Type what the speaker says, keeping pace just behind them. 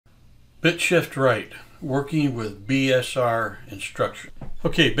Bit shift right, working with BSR instruction.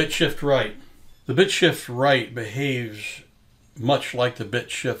 Okay, bit shift right. The bit shift right behaves much like the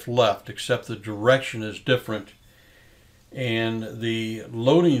bit shift left, except the direction is different. And the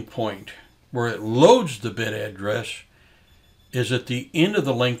loading point where it loads the bit address is at the end of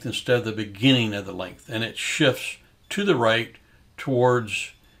the length instead of the beginning of the length. And it shifts to the right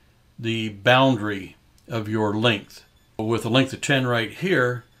towards the boundary of your length. With a length of 10 right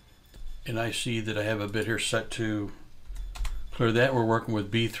here, and I see that I have a bit here set to clear that. We're working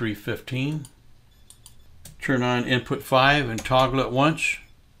with B315. Turn on input 5 and toggle it once.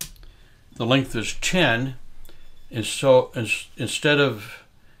 The length is 10, and so instead of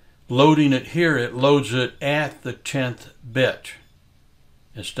loading it here, it loads it at the 10th bit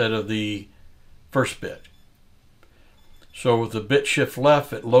instead of the first bit. So with the bit shift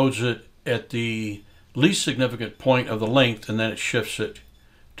left, it loads it at the least significant point of the length, and then it shifts it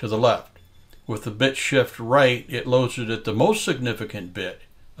to the left. With the bit shift right, it loads it at the most significant bit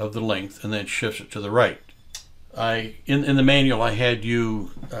of the length and then shifts it to the right. In the manual, I had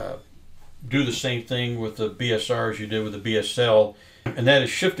you do the same thing with the BSR as you did with the BSL, and that is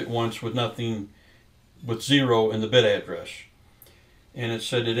shift it once with nothing, with 0 in the bit address. And it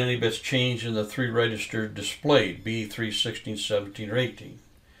said, did any bits change in the 3 register displayed, B3, 16, 17, or 18?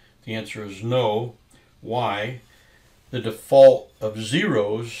 The answer is no. Why? The default of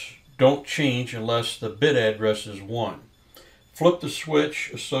zeros don't change unless the bit address is 1. Flip the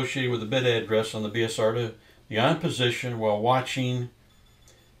switch associated with the bit address on the BSR to the on position while watching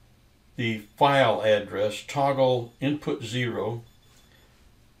the file address. Toggle input 0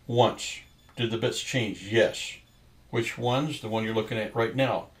 once. Did the bits change? Yes. Which ones? The one you're looking at right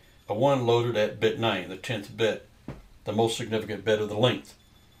now. A 1 loaded at bit 9, the 10th bit, the most significant bit of the length.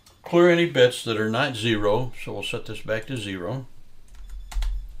 Clear any bits that are not 0, so we'll set this back to 0.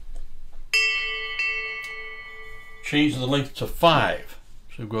 Change the length to 5.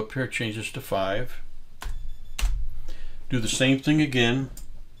 So go up here, change this to 5. Do the same thing again.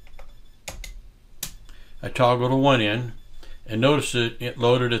 I toggle to 1 in, and notice it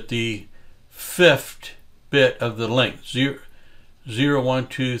loaded at the 5th bit of the length. 0, 1,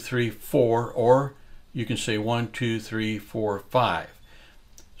 2, 3, 4, or you can say 1, 2, 3, 4, 5.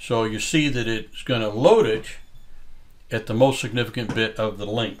 So you see that it's going to load it at the most significant bit of the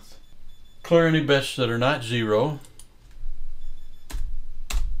length. Clear any bits that are not 0.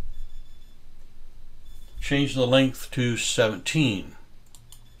 Change the length to 17.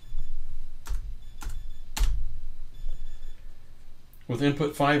 With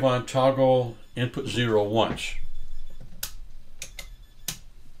input 5 on, toggle input 0 once.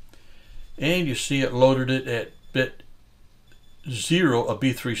 And you see it loaded it at bit 0 of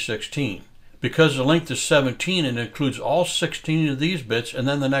B316. Because the length is 17, it includes all 16 of these bits and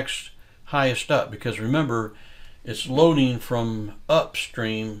then the next highest up, because remember, it's loading from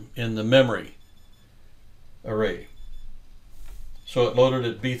upstream in the memory array. So it loaded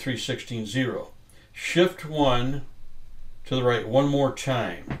at B316 0. Shift 1 to the right one more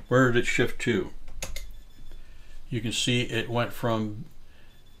time. Where did it shift to? You can see it went from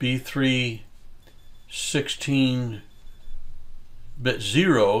B316 bit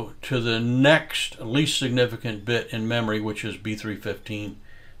 0 to the next least significant bit in memory, which is B315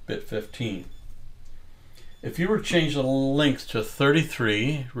 bit 15. If you were to change the length to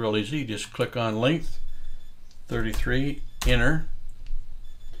 33, real easy, just click on length, 33, enter.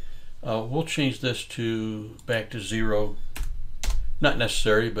 We'll change this to back to 0. Not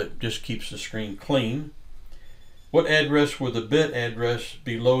necessary, but just keeps the screen clean. What address will the bit address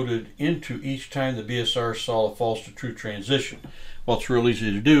be loaded into each time the BSR saw a false to true transition? Well, it's real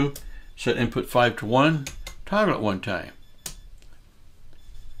easy to do. Set input 5 to 1, toggle it one time.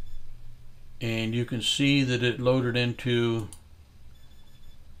 And you can see that it loaded into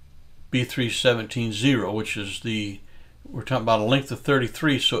B317 0, which is we're talking about a length of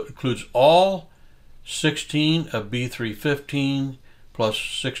 33, so it includes all 16 of B315 plus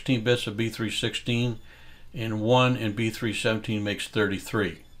 16 bits of B316, and 1 in B317 makes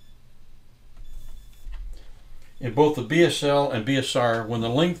 33. In both the BSL and BSR, when the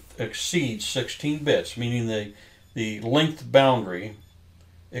length exceeds 16 bits, meaning the length boundary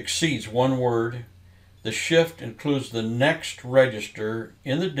exceeds 1 word, the shift includes the next register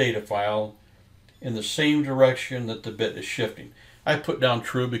in the data file in the same direction that the bit is shifting. I put down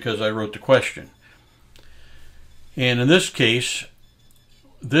true because I wrote the question. And in this case,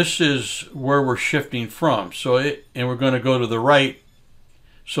 this is where we're shifting from. And we're going to go to the right.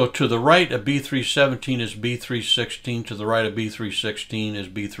 So to the right of B317 is B316, to the right of B316 is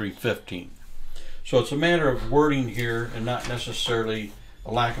B315. So it's a matter of wording here and not necessarily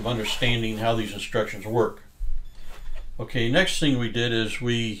a lack of understanding how these instructions work. Okay, next thing we did is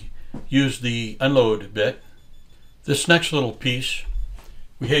we used the unload bit. This next little piece,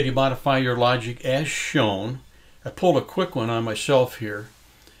 we had you modify your logic as shown. I pulled a quick one on myself here.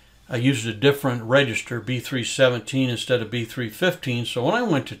 I used a different register, B317 instead of B315, so when I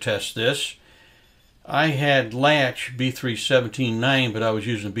went to test this, I had latch B317.9, but I was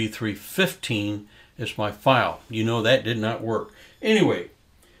using B315 as my file. You know that did not work. Anyway,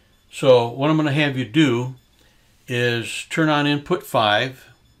 so what I'm going to have you do is turn on input 5.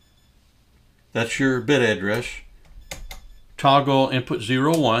 That's your bit address. Toggle input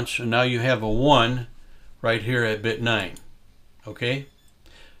 0 once, and now you have a 1 right here at bit 9. Okay?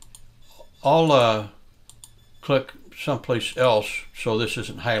 I'll click someplace else so this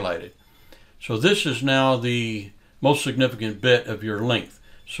isn't highlighted. So this is now the most significant bit of your length.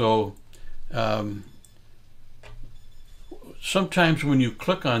 So sometimes when you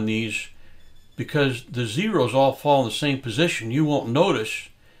click on these, because the zeros all fall in the same position, you won't notice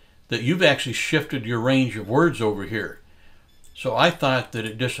that you've actually shifted your range of words over here. So I thought that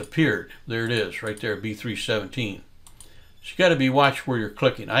it disappeared. There it is, right there, B317. So you got to be watch where you're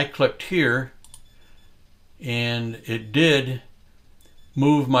clicking. I clicked here, and it did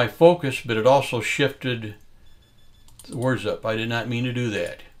move my focus, but it also shifted the words up. I did not mean to do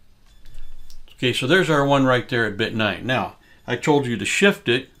that. Okay, so there's our 1 right there at bit 9. Now, I told you to shift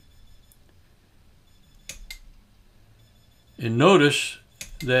it, and notice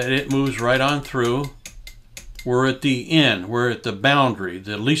that it moves right on through. We're at the end, we're at the boundary,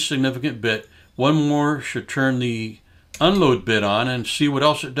 the least significant bit. One more should turn the unload bit on, and see what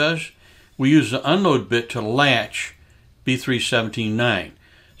else it does. We use the unload bit to latch B317.9.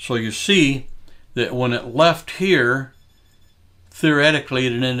 So you see that when it left here, theoretically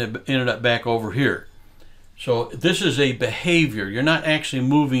it ended up back over here. So this is a behavior. You're not actually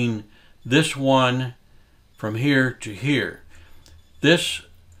moving this one from here to here. This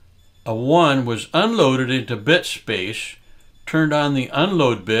a 1 was unloaded into bit space, turned on the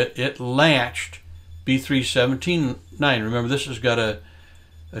unload bit, it latched B317.9. Remember, this has got a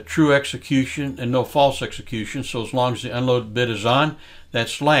true execution and no false execution, so as long as the unload bit is on,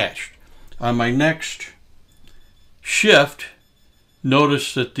 that's latched. On my next shift,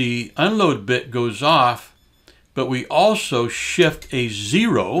 notice that the unload bit goes off, but we also shift a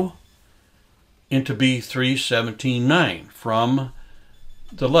 0 into B317.9 from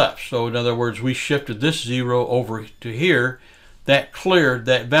the left. So in other words, we shifted this 0 over to here. That cleared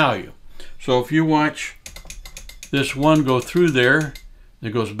that value. So if you watch this 1 go through there, it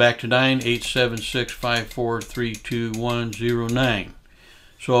goes back to 9, 8, 7, 6, 5, 4, 3, 2, 1, 0, 9.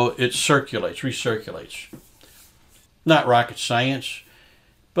 So it circulates, recirculates. Not rocket science,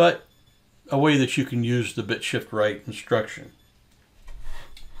 but a way that you can use the bit shift right instruction.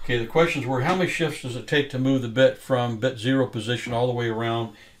 Okay, the questions were, how many shifts does it take to move the bit from bit 0 position all the way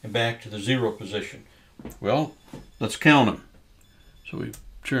around and back to the 0 position? Well, let's count them. So we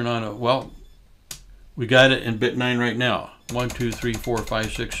turn on well, we got it in bit 9 right now. 1, 2, 3, 4,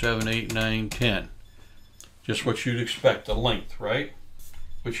 5, 6, 7, 8, 9, 10. Just what you'd expect, the length, right?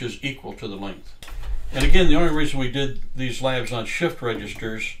 Which is equal to the length. And again, the only reason we did these labs on shift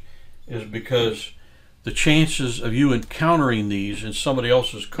registers is because the chances of you encountering these in somebody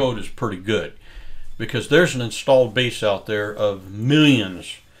else's code is pretty good, because there's an installed base out there of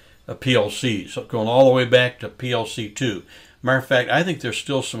millions of PLCs, going all the way back to PLC 2. Matter of fact, I think there's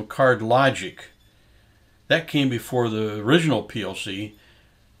still some card logic. That came before the original PLC.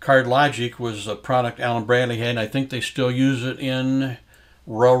 Card logic was a product Alan Bradley had, and I think they still use it in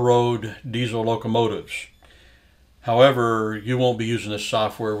railroad diesel locomotives. However, you won't be using this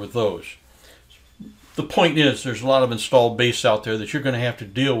software with those. The point is, there's a lot of installed base out there that you're going to have to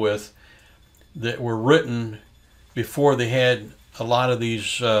deal with that were written before they had a lot of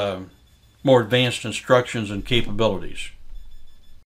these more advanced instructions and capabilities.